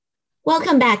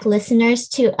Welcome back, listeners,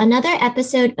 to another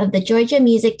episode of the Georgia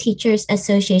Music Teachers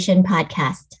Association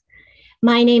podcast.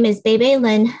 My name is Bebe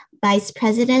Lin, Vice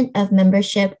President of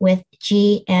Membership with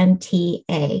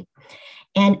GMTA,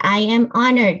 and I am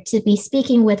honored to be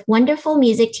speaking with wonderful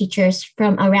music teachers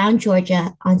from around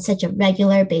Georgia on such a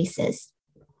regular basis.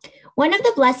 One of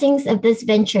the blessings of this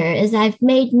venture is I've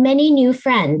made many new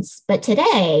friends, but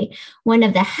today, one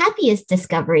of the happiest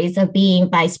discoveries of being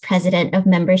Vice President of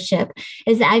Membership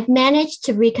is that I've managed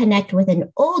to reconnect with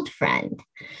an old friend.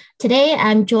 Today,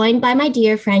 I'm joined by my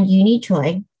dear friend, Uni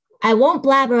Choi. I won't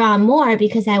blabber on more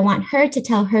because I want her to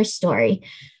tell her story.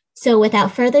 So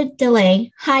without further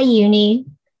delay, hi, Uni.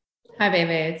 Hi,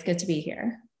 baby. It's good to be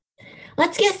here.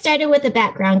 Let's get started with a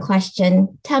background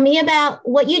question. Tell me about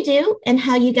what you do and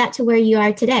how you got to where you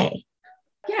are today.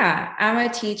 Yeah, I'm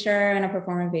a teacher and a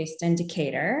performance-based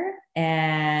indicator,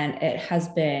 and it has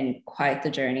been quite the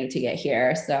journey to get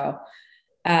here. So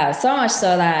much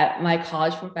so that my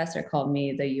college professor called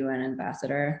me the UN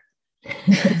ambassador.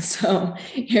 So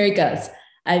here it goes.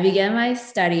 I began my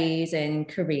studies in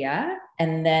Korea,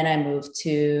 and then I moved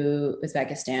to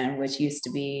Uzbekistan, which used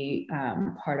to be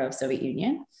part of Soviet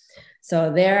Union.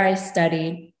 So there I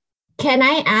studied. Can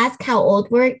I ask how old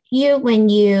were you when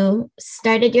you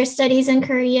started your studies in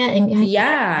Korea? And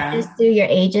just through your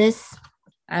ages?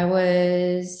 I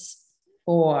was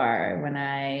 4 when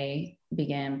I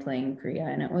began playing Korea,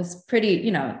 and it was pretty,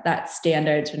 that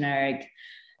standard generic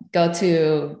go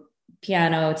to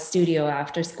piano studio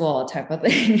after school type of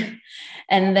thing.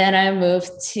 And then I moved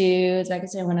to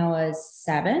Uzbekistan when I was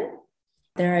 7.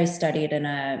 There I studied in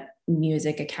a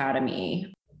music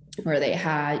academy where they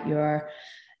had your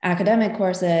academic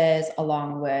courses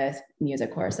along with music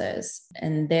courses.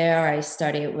 And there I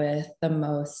studied with the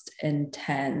most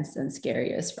intense and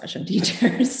scariest Russian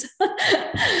teachers.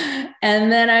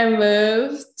 And then I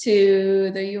moved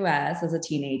to the US as a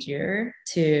teenager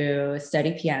to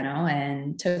study piano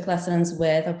and took lessons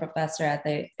with a professor at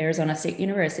the Arizona State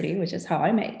University, which is how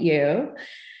I met you.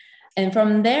 And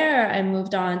from there, I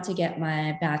moved on to get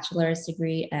my bachelor's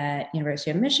degree at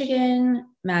University of Michigan,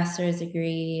 master's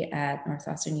degree at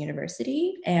Northwestern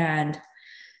University, and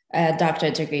a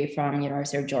doctorate degree from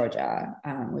University of Georgia,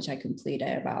 which I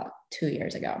completed about 2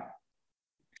 years ago.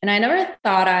 And I never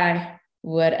thought I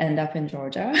would end up in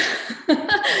Georgia,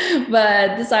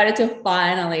 but decided to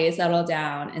finally settle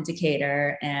down in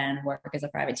Decatur and work as a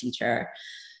private teacher,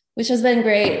 which has been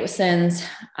great since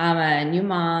I'm a new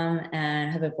mom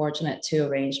and have been fortunate to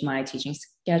arrange my teaching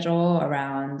schedule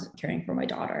around caring for my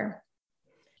daughter.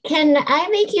 Can I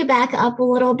make you back up a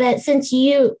little bit since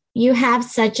you have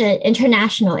such an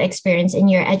international experience in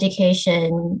your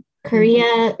education,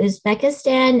 Korea,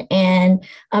 Uzbekistan, and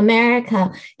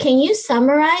America. Can you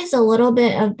summarize a little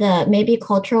bit of the maybe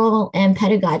cultural and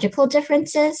pedagogical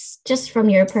differences just from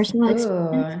your personal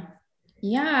experience?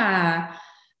 Yeah.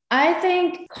 I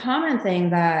think common thing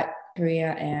that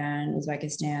Korea and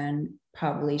Uzbekistan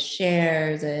probably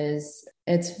shares is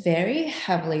it's very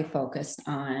heavily focused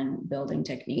on building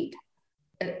technique.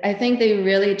 I think they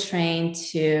really train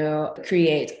to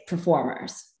create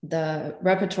performers. The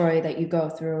repertoire that you go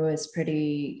through is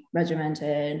pretty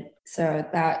regimented. So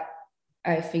that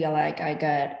I feel like I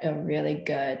get a really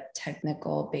good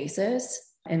technical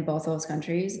basis in both those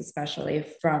countries, especially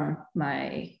from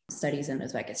my studies in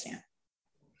Uzbekistan.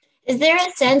 Is there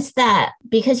a sense that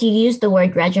because you use the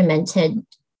word regimented,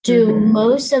 do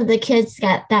most of the kids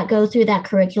that go through that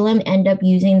curriculum end up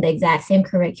using the exact same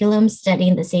curriculum,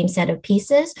 studying the same set of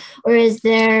pieces? Or is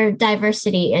there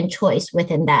diversity and choice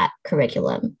within that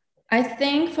curriculum? I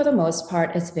think for the most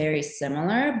part, it's very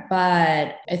similar,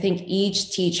 but I think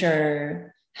each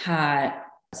teacher had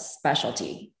a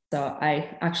specialty. So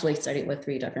I actually studied with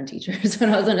 3 different teachers when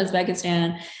I was in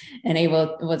Uzbekistan and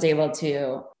was able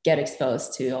to get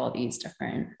exposed to all these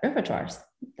different repertoires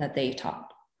that they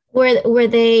taught. Were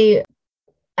they,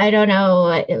 I don't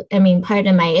know, I mean,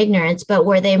 pardon my ignorance, but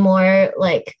were they more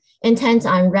like intense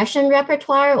on Russian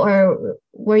repertoire, or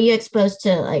were you exposed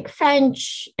to like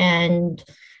French and,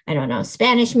 I don't know,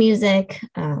 Spanish music?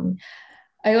 It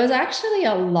was actually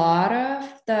a lot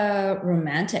of the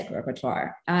romantic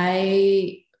repertoire.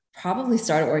 I probably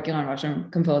started working on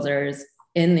Russian composers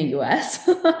in the US.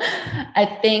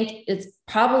 I think it's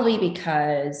probably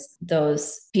because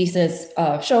those pieces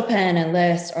of Chopin and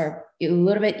Liszt are a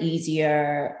little bit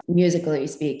easier, musically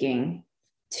speaking,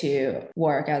 to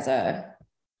work as a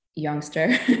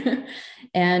youngster.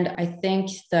 And I think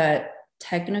the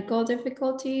technical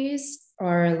difficulties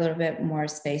are a little bit more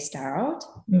spaced out.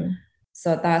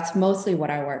 So that's mostly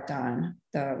what I worked on,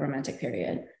 the Romantic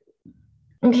period.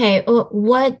 Okay,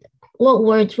 what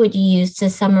words would you use to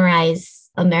summarize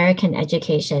American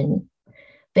education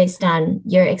based on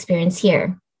your experience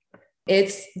here?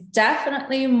 It's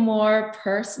definitely more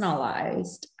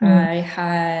personalized. I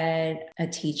had a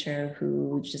teacher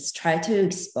who just tried to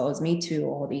expose me to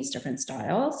all these different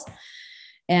styles.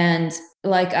 And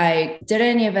like I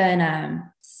didn't even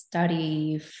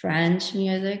study French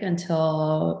music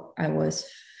until I was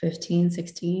 15,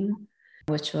 16,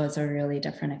 which was a really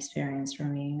different experience for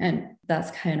me. And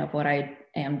that's kind of what I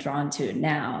am drawn to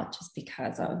now, just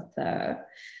because of the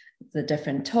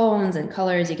different tones and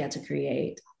colors you get to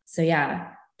create. So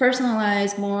yeah,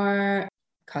 personalized, more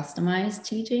customized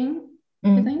teaching,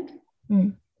 I think.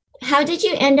 How did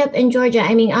you end up in Georgia?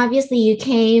 I mean, obviously you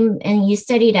came and you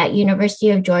studied at University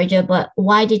of Georgia, but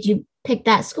why did you pick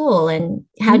that school? And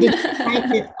how did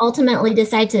you ultimately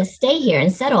decide to stay here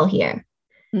and settle here?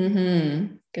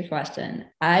 Good question.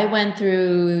 I went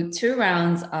through 2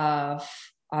 rounds of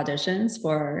auditions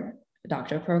for a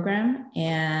doctorate program.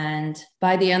 And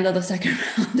by the end of the second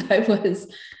round, I was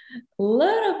a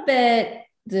little bit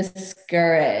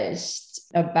discouraged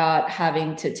about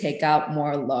having to take out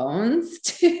more loans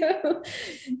to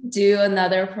do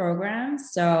another program.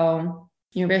 So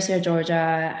University of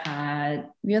Georgia had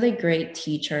really great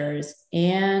teachers,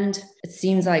 and it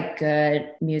seems like good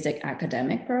music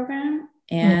academic program.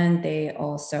 And they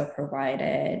also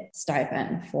provided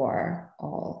stipend for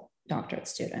all doctorate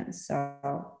students.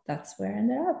 So that's where I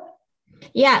ended up.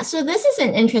 Yeah, so this is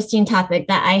an interesting topic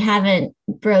that I haven't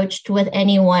broached with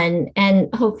anyone,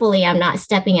 and hopefully I'm not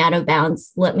stepping out of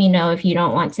bounds. Let me know if you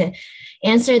don't want to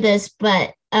answer this,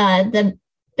 but the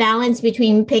balance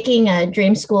between picking a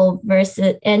dream school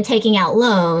versus and taking out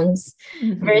loans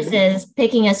versus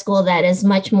picking a school that is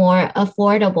much more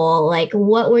affordable. Like,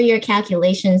 what were your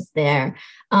calculations there?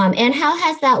 And how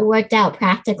has that worked out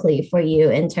practically for you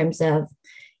in terms of,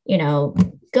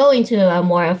 going to a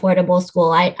more affordable school?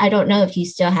 I don't know if you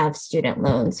still have student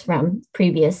loans from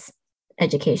previous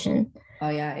education. Oh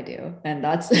yeah, I do. And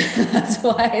that's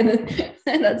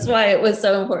why it was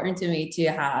so important to me to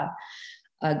have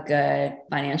a good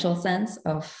financial sense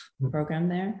of program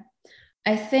there.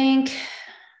 I think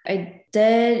I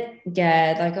did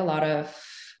get like a lot of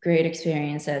great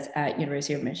experiences at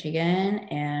University of Michigan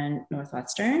and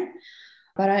Northwestern,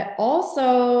 but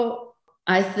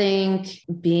I think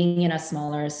being in a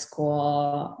smaller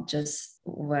school just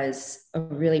was a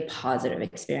really positive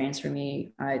experience for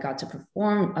me. I got to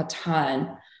perform a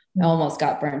ton. I almost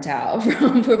got burnt out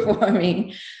from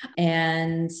performing.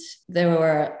 And there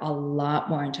were a lot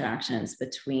more interactions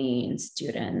between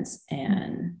students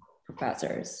and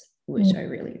professors, which I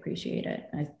really appreciated.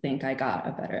 I think I got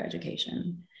a better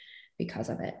education because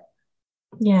of it.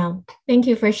 Yeah, thank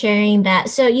you for sharing that.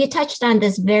 So you touched on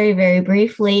this very, very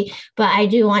briefly, but I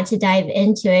do want to dive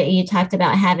into it. You talked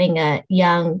about having a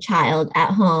young child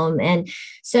at home. And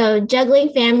so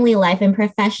juggling family life and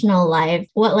professional life,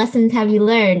 what lessons have you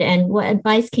learned and what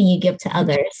advice can you give to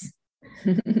others?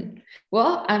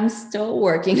 Well, I'm still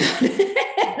working on it.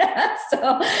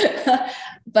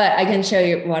 But I can show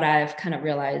you what I've kind of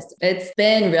realized. It's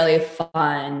been really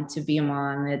fun to be a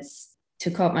mom. To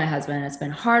quote my husband, it's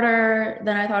been harder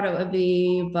than I thought it would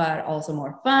be, but also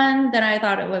more fun than I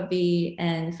thought it would be.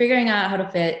 And figuring out how to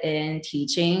fit in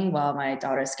teaching while my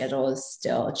daughter's schedule is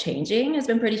still changing has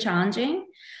been pretty challenging.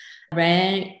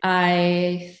 Ren,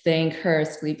 I think her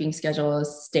sleeping schedule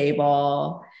is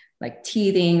stable, like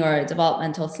teething or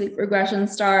developmental sleep regression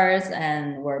starts,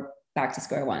 and we're back to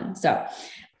square one. So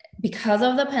because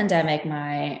of the pandemic,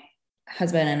 my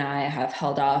husband and I have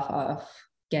held off of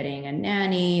getting a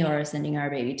nanny or sending our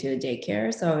baby to a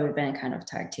daycare. So we've been kind of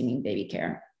tag teaming baby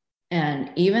care. And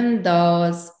even though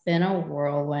it's been a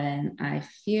whirlwind, I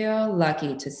feel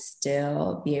lucky to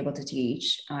still be able to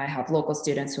teach. I have local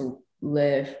students who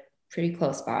live pretty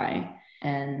close by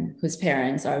and whose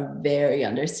parents are very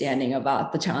understanding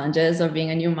about the challenges of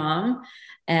being a new mom.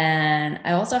 And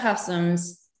I also have some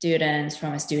students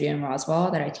from a studio in Roswell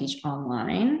that I teach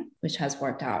online, which has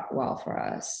worked out well for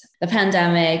us. The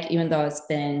pandemic, even though it's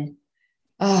been,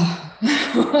 a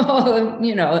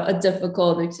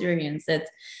difficult experience, it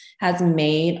has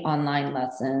made online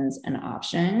lessons an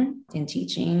option in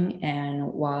teaching.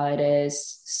 And while it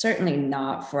is certainly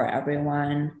not for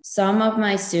everyone, some of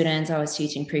my students I was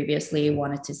teaching previously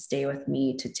wanted to stay with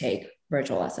me to take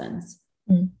virtual lessons.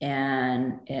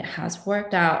 And it has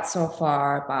worked out so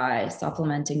far by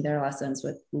supplementing their lessons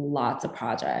with lots of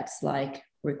projects, like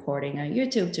recording a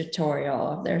YouTube tutorial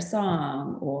of their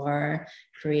song or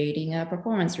creating a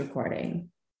performance recording.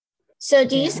 So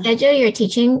do you schedule your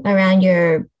teaching around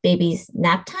your baby's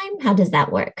nap time? How does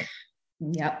that work?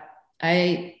 Yep.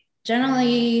 I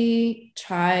generally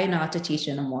try not to teach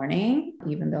in the morning,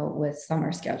 even though with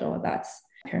summer schedule, that's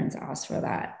parents ask for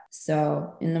that.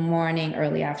 So in the morning,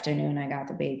 early afternoon, I got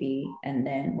the baby. And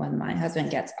then when my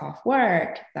husband gets off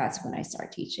work, that's when I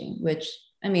start teaching, which,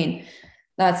 I mean,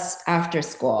 that's after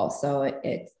school. So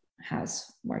it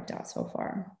has worked out so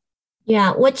far.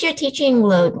 Yeah. What's your teaching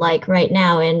load like right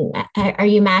now? And are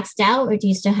you maxed out or do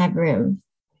you still have room?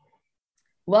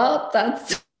 Well,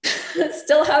 that's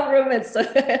still have room. It's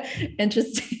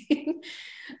interesting.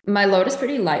 My load is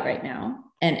pretty light right now,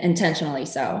 and intentionally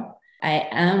so. I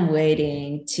am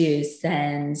waiting to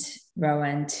send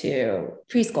Rowan to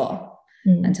preschool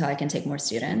until I can take more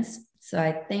students. So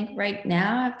I think right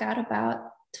now I've got about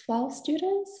 12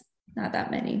 students, not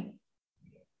that many.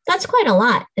 That's quite a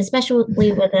lot, especially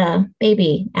with a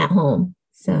baby at home.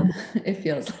 So it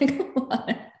feels like a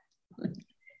lot.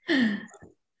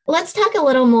 Let's talk a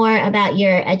little more about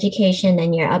your education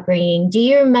and your upbringing. Do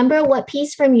you remember what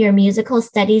piece from your musical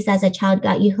studies as a child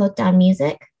got you hooked on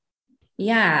music?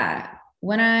 Yeah.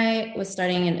 When I was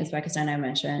studying in Uzbekistan, I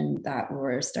mentioned that we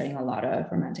were studying a lot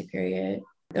of romantic period.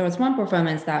 There was one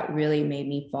performance that really made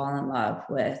me fall in love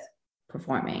with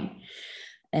performing.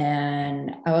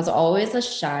 And I was always a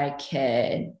shy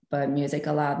kid, but music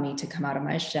allowed me to come out of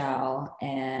my shell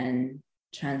and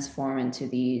transform into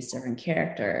these different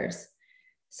characters.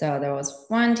 So there was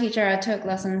one teacher I took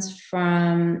lessons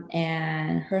from,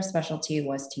 and her specialty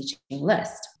was teaching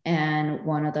Liszt. And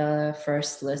one of the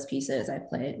first Liszt pieces I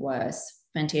played was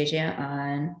Fantasia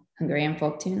on Hungarian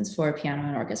folk tunes for piano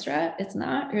and orchestra. It's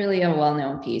not really a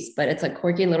well-known piece, but it's a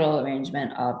quirky little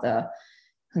arrangement of the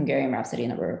Hungarian Rhapsody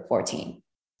number 14.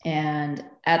 And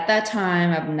at that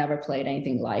time, I've never played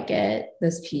anything like it.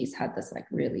 This piece had this like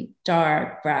really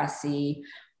dark, brassy,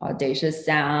 audacious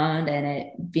sound, and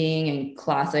it being in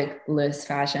classic Liszt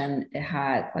fashion, it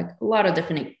had like a lot of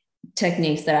different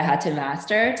techniques that I had to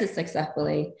master to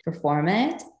successfully perform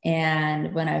it.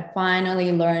 And when I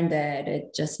finally learned it,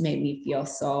 it just made me feel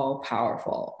so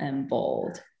powerful and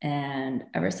bold. And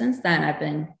ever since then, I've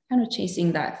been kind of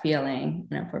chasing that feeling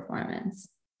in a performance.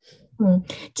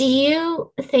 Do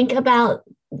you think about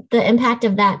the impact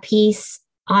of that piece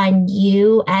on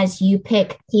you as you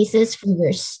pick pieces for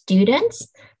your students?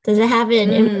 Does it have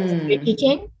an influence on your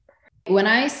teaching? When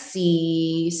I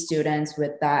see students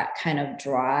with that kind of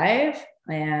drive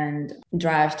and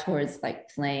drive towards like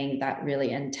playing that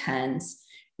really intense,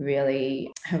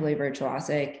 really heavily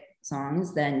virtuosic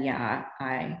songs, then yeah,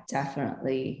 I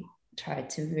definitely try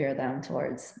to veer them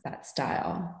towards that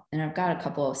style. And I've got a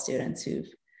couple of students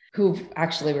who've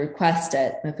actually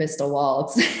requested Mephisto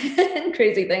Waltz and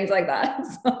crazy things like that.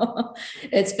 So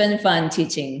it's been fun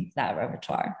teaching that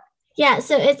repertoire. Yeah,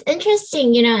 so it's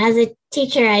interesting, as a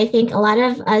teacher, I think a lot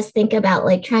of us think about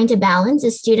like trying to balance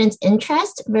a student's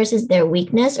interest versus their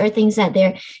weakness or things that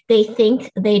they think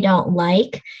they don't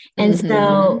like. And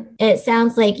so it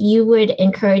sounds like you would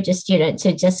encourage a student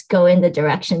to just go in the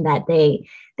direction that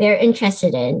they're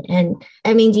interested in. And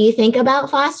I mean, do you think about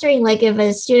fostering, like if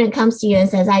a student comes to you and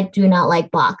says, I do not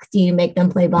like Bach, do you make them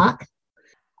play Bach?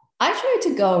 I try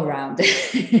to go around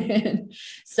it.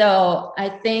 So I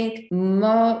think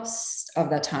most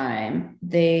of the time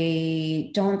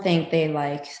they don't think they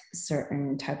like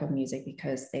certain type of music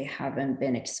because they haven't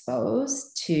been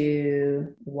exposed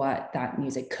to what that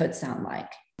music could sound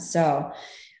like. So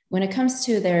when it comes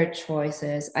to their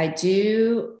choices, I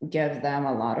do give them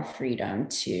a lot of freedom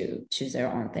to choose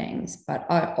their own things, but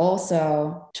I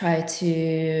also try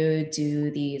to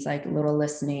do these like little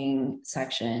listening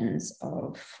sections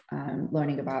of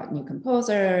learning about new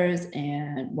composers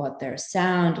and what their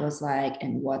sound was like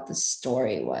and what the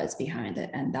story was behind it.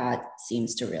 And that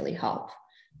seems to really help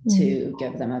to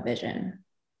give them a vision.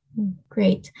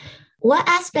 Great. What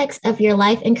aspects of your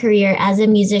life and career as a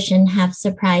musician have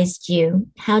surprised you?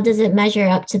 How does it measure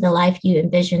up to the life you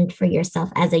envisioned for yourself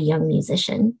as a young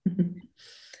musician?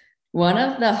 One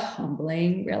of the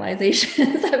humbling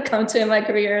realizations I've come to in my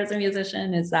career as a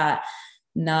musician is that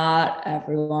not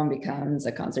everyone becomes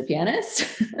a concert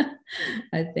pianist.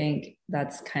 I think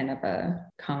that's kind of a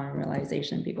common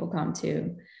realization people come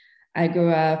to. I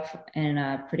grew up in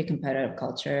a pretty competitive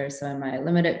culture. So in my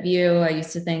limited view, I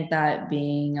used to think that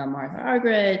being a Martha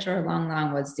Argerich or Lang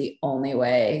Lang was the only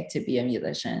way to be a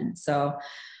musician. So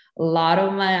a lot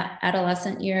of my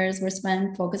adolescent years were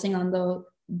spent focusing on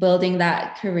building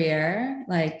that career,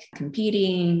 like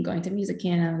competing, going to music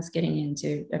camps, getting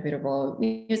into reputable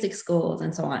music schools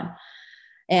and so on.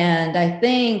 And I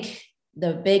think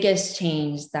the biggest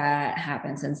change that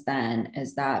happened since then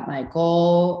is that my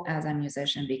goal as a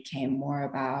musician became more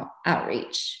about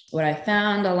outreach. What I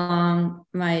found along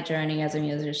my journey as a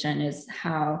musician is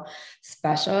how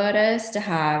special it is to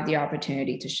have the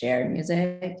opportunity to share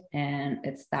music. And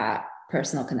it's that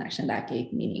personal connection that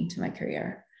gave meaning to my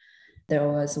career. There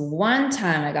was one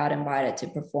time I got invited to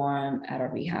perform at a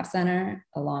rehab center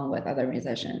along with other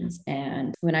musicians.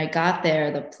 And when I got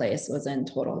there, the place was in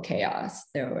total chaos.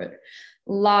 There were a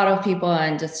lot of people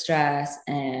in distress,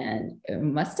 and it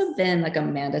must have been like a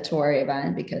mandatory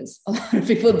event because a lot of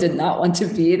people did not want to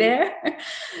be there.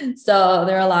 So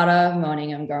there were a lot of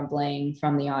moaning and grumbling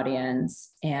from the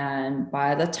audience. And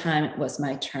by the time it was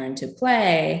my turn to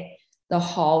play, the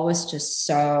hall was just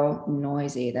so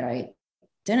noisy that I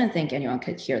didn't think anyone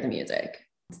could hear the music.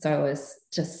 So I was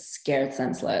just scared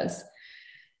senseless.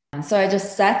 And so I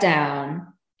just sat down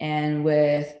and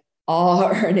with all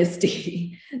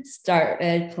earnesty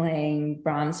started playing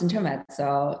Brahms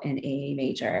Intermezzo in A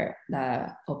major,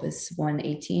 the Opus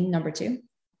 118, number 2.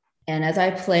 And as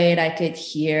I played, I could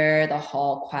hear the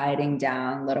hall quieting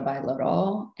down little by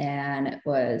little, and it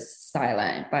was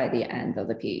silent by the end of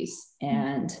the piece.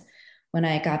 And when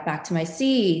I got back to my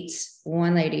seat,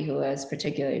 one lady who was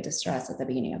particularly distressed at the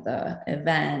beginning of the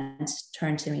event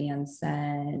turned to me and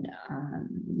said,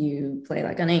 you play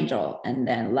like an angel, and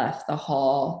then left the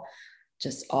hall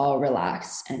just all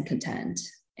relaxed and content.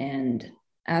 And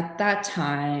at that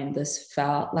time, this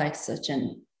felt like such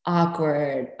an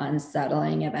awkward,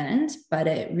 unsettling event, but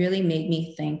it really made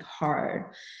me think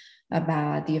hard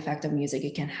about the effect of music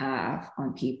it can have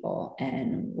on people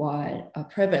and what a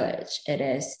privilege it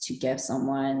is to give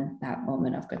someone that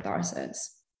moment of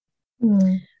catharsis.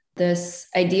 This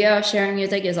idea of sharing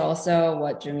music is also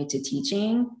what drew me to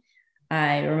teaching.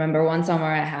 I remember one summer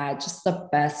I had just the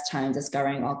best time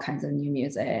discovering all kinds of new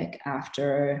music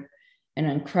after an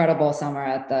incredible summer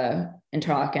at the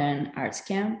Interlochen Arts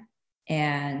Camp.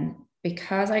 And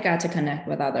because I got to connect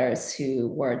with others who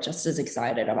were just as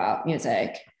excited about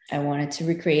music, I wanted to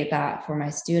recreate that for my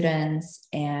students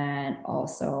and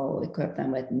also equip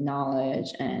them with knowledge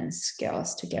and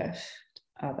skills to gift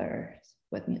others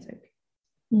with music.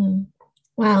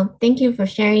 Wow. Thank you for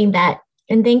sharing that.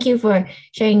 And thank you for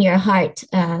sharing your heart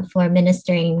for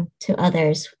ministering to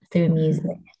others through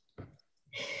music.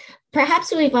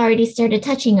 Perhaps we've already started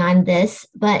touching on this,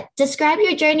 but describe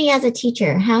your journey as a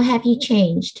teacher. How have you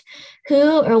changed?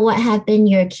 Who or what have been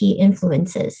your key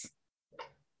influences?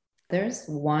 There's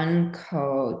one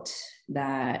quote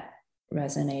that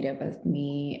resonated with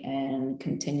me and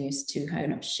continues to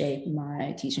kind of shape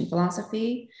my teaching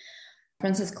philosophy.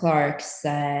 Francis Clark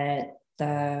said,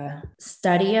 the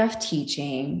study of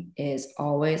teaching is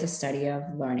always a study of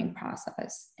learning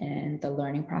process, and the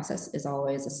learning process is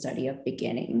always a study of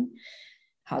beginning.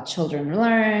 How children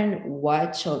learn,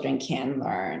 what children can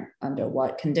learn, under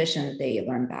what conditions they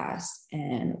learn best,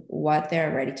 and what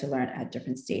they're ready to learn at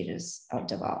different stages of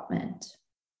development.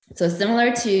 So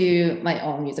similar to my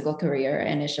own musical career, I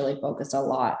initially focused a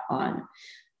lot on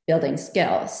building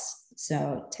skills.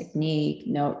 So technique,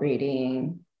 note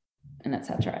reading, and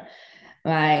etc.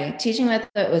 My teaching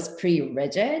method was pretty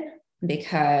rigid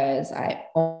because I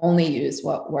only used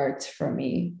what worked for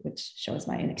me, which shows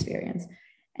my inexperience.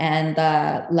 And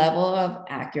the level of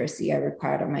accuracy I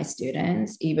required of my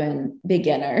students, even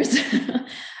beginners,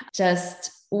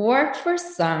 just worked for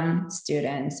some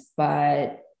students,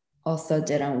 but also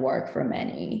didn't work for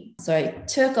many. So it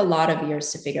took a lot of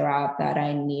years to figure out that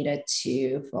I needed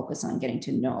to focus on getting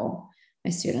to know my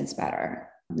students better.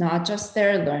 Not just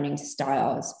their learning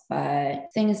styles, but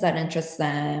things that interest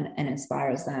them and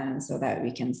inspires them so that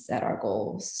we can set our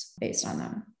goals based on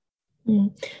them.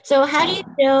 So how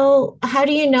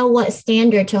do you know what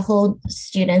standard to hold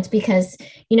students? Because,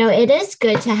 it is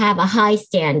good to have a high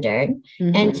standard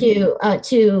and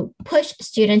to push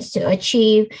students to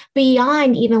achieve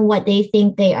beyond even what they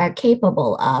think they are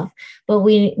capable of. But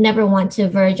we never want to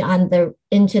verge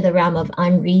into the realm of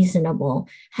unreasonable.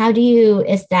 How do you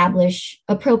establish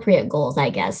appropriate goals,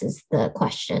 I guess, is the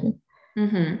question.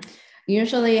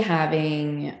 Usually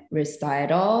having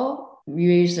recital,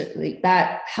 usually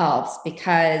that helps,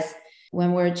 because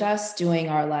when we're just doing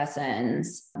our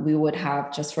lessons, we would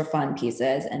have just for fun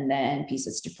pieces and then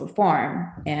pieces to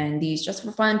perform. And these just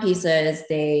for fun pieces,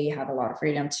 they have a lot of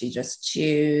freedom to just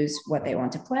choose what they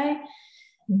want to play.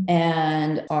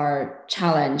 And our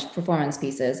challenge performance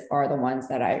pieces are the ones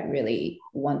that I really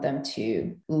want them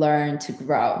to learn to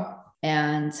grow,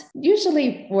 and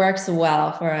usually works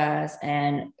well for us.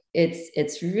 And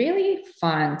it's really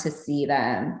fun to see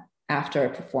them after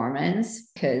a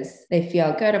performance because they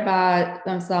feel good about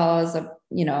themselves,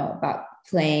 about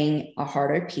playing a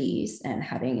harder piece and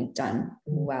having it done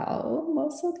well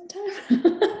most of the time.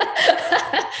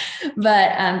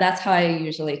 But that's how I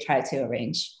usually try to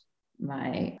arrange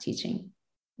my teaching.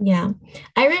 Yeah.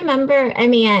 I remember, I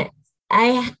mean,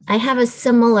 I have a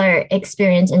similar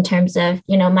experience in terms of,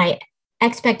 my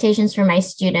expectations for my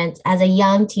students as a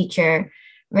young teacher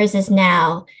versus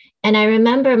now. And I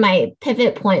remember my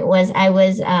pivot point was I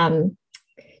was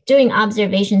doing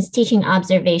observations, teaching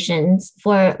observations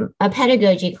for a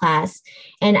pedagogy class.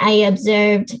 And I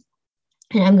observed,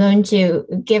 and I'm going to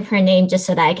give her name just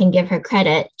so that I can give her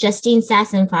credit, Justine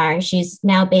Sassenfar. She's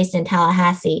now based in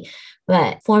Tallahassee,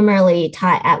 but formerly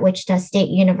taught at Wichita State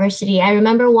University. I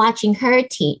remember watching her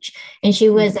teach, and she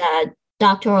was a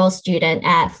doctoral student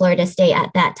at Florida State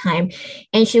at that time.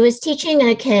 And she was teaching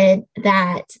a kid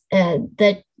that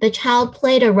the child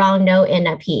played a wrong note in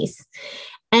a piece.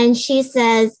 And she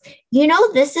says,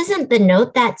 this isn't the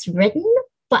note that's written,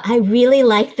 but I really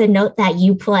like the note that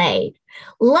you played.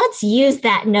 Let's use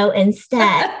that note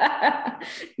instead.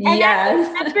 Yes. And I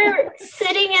remember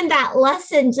sitting in that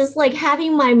lesson, just like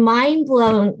having my mind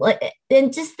blown,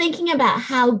 and just thinking about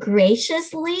how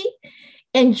graciously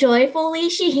and joyfully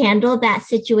she handled that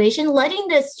situation, letting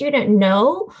the student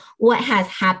know what has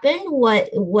happened,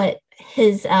 what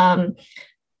his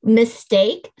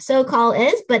mistake so-called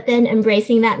is, but then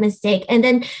embracing that mistake and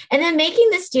then making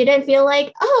the student feel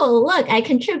like, oh, look, I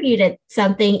contributed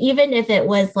something, even if it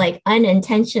was like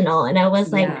unintentional. And I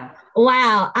was like,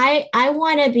 wow, I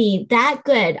want to be that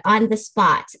good on the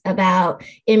spot about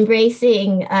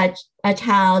embracing a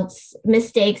child's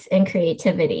mistakes and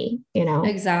creativity,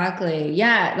 Exactly.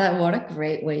 Yeah. What a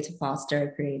great way to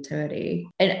foster creativity.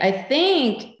 And I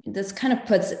think this kind of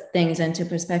puts things into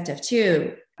perspective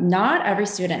too. Not every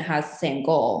student has the same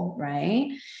goal,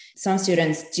 right? Some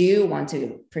students do want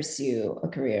to pursue a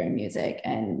career in music,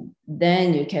 and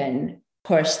then you can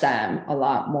push them a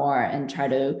lot more and try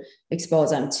to expose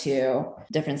them to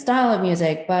different style of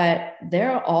music. But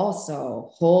there are also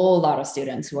a whole lot of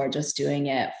students who are just doing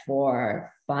it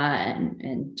for fun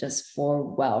and just for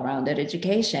well-rounded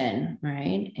education,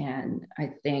 right? And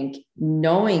I think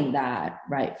knowing that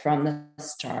right from the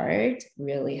start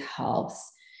really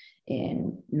helps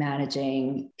in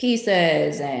managing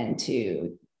pieces and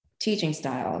to teaching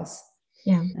styles,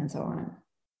 and so on.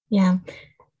 Yeah.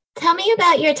 Tell me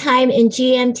about your time in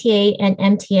GMTA and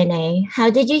MTNA. How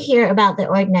did you hear about the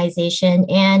organization,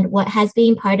 and what has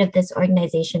being part of this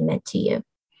organization meant to you?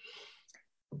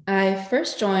 I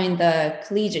first joined the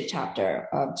collegiate chapter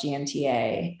of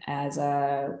GMTA as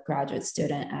a graduate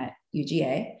student at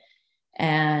UGA.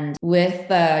 And with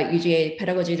the UGA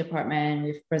pedagogy department,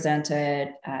 we've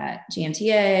presented at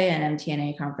GMTA and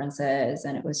MTNA conferences,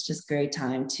 and it was just a great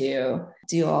time to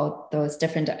do all those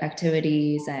different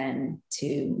activities and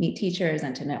to meet teachers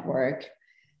and to network.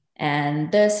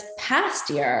 And this past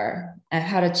year, I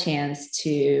had a chance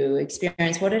to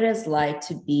experience what it is like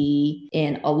to be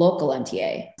in a local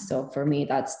MTA. So for me,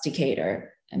 that's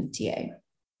Decatur MTA.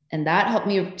 And that helped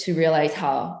me to realize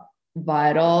how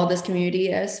vital this community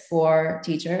is for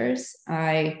teachers.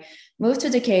 I moved to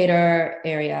Decatur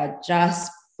area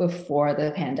just before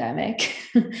the pandemic.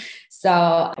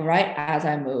 So right as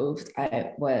I moved,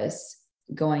 I was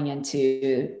going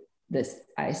into this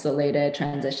isolated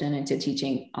transition into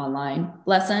teaching online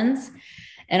lessons.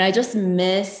 And I just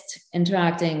missed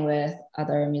interacting with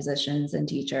other musicians and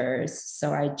teachers.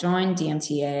 So I joined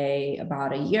DMTA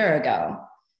about a year ago.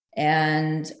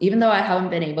 And even though I haven't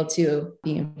been able to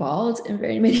be involved in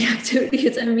very many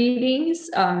activities and meetings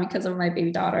because of my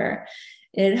baby daughter,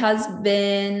 it has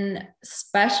been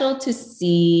special to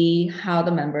see how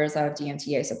the members of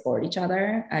DMTA support each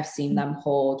other. I've seen them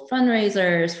hold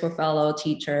fundraisers for fellow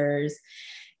teachers,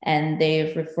 and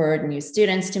they've referred new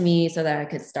students to me so that I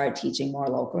could start teaching more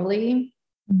locally.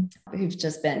 We've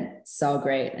just been so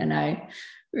great, and I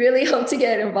really hope to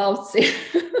get involved soon.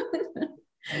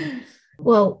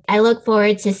 Well, I look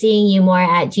forward to seeing you more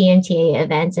at GMTA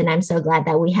events, and I'm so glad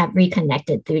that we have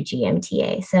reconnected through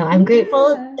GMTA. So I'm grateful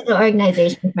to the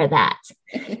organization for that.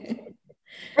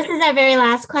 This is our very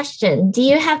last question. Do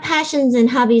you have passions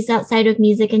and hobbies outside of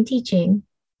music and teaching?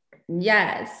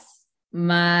 Yes.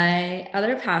 My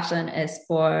other passion is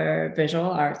for visual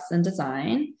arts and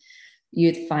design.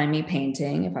 You'd find me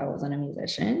painting if I wasn't a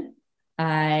musician.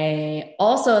 I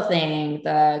also think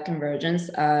the convergence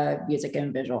of music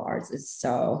and visual arts is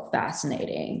so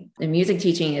fascinating. In music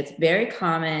teaching, it's very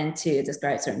common to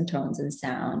describe certain tones and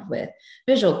sound with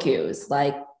visual cues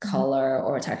like color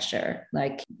or texture,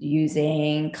 like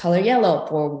using color yellow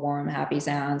for warm, happy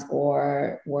sounds,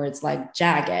 or words like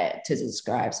jagged to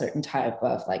describe certain type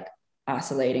of like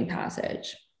oscillating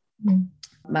passage.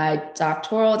 My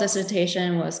doctoral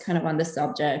dissertation was kind of on the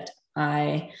subject.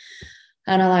 I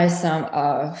analyzed some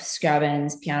of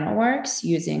Scriabin's piano works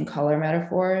using color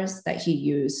metaphors that he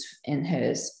used in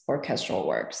his orchestral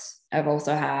works. I've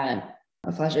also had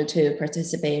a pleasure to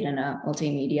participate in a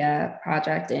multimedia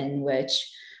project in which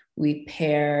we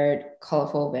paired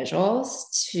colorful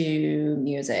visuals to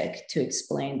music to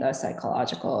explain the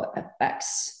psychological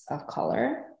effects of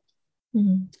color.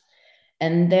 Mm-hmm.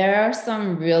 And there are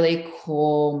some really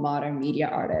cool modern media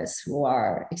artists who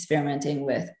are experimenting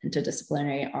with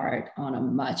interdisciplinary art on a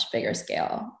much bigger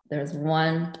scale. There's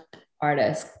one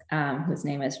artist whose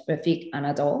name is Rafiq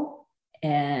Anadol,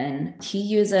 and he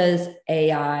uses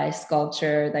AI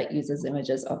sculpture that uses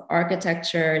images of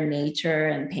architecture, nature,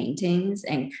 and paintings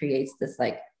and creates this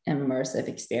like immersive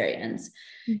experience.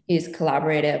 Mm-hmm. He's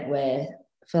collaborated with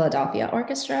Philadelphia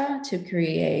Orchestra to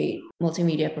create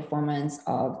multimedia performance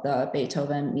of the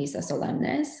Beethoven Missa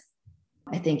Solemnis.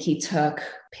 I think he took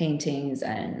paintings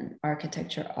and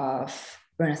architecture of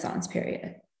Renaissance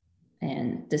period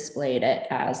and displayed it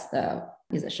as the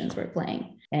musicians were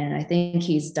playing. And I think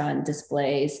he's done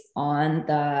displays on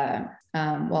the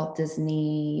Walt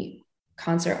Disney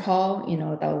Concert Hall,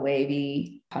 the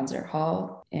wavy concert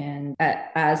hall, and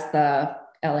as the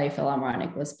LA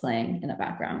Philharmonic was playing in the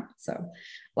background. So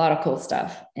a lot of cool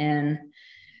stuff. And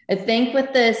I think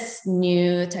with this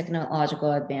new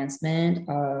technological advancement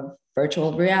of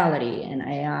virtual reality and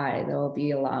AI, there will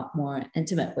be a lot more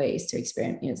intimate ways to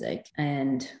experience music.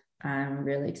 And I'm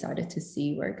really excited to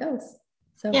see where it goes.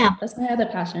 So yeah, that's my other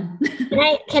passion.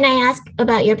 Can I ask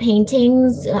about your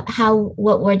paintings?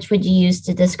 What words would you use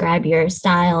to describe your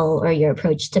style or your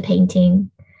approach to painting?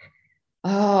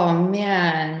 Oh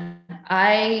man,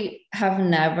 I have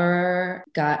never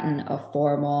gotten a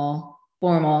formal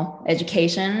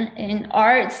education in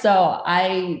art, so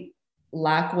I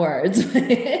lack words when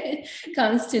it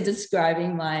comes to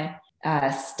describing my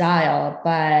style.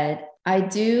 But I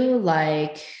do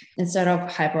like, instead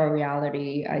of hyper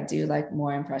reality, I do like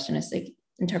more impressionistic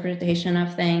interpretation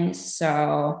of things.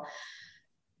 So,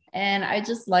 and I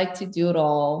just like to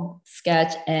doodle,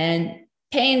 sketch, and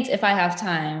paint if I have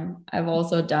time. I've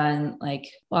also done like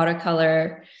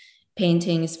watercolor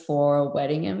paintings for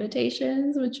wedding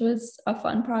invitations, which was a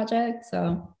fun project.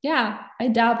 So yeah, I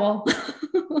dabble.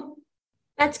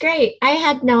 That's great. I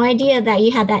had no idea that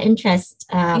you had that interest.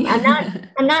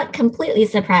 I'm not completely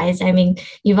surprised. I mean,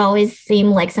 you've always seemed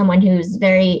like someone who's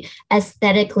very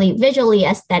visually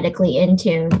aesthetically in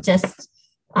tune, just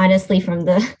honestly from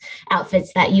the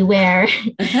outfits that you wear.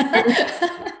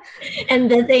 And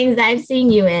the things I've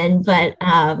seen you in, but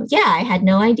yeah, I had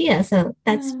no idea. So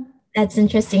that's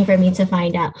interesting for me to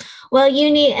find out. Well,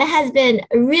 Uni, it has been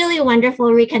really wonderful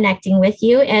reconnecting with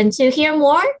you and to hear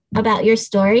more about your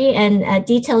story and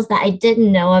details that I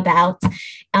didn't know about.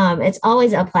 It's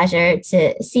always a pleasure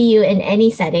to see you in any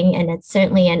setting, and it's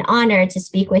certainly an honor to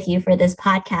speak with you for this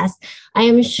podcast. I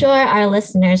am sure our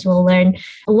listeners will learn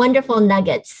wonderful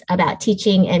nuggets about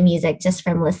teaching and music just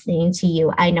from listening to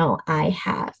you. I know I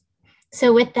have.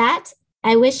 So with that,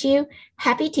 I wish you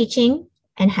happy teaching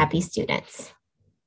and happy students.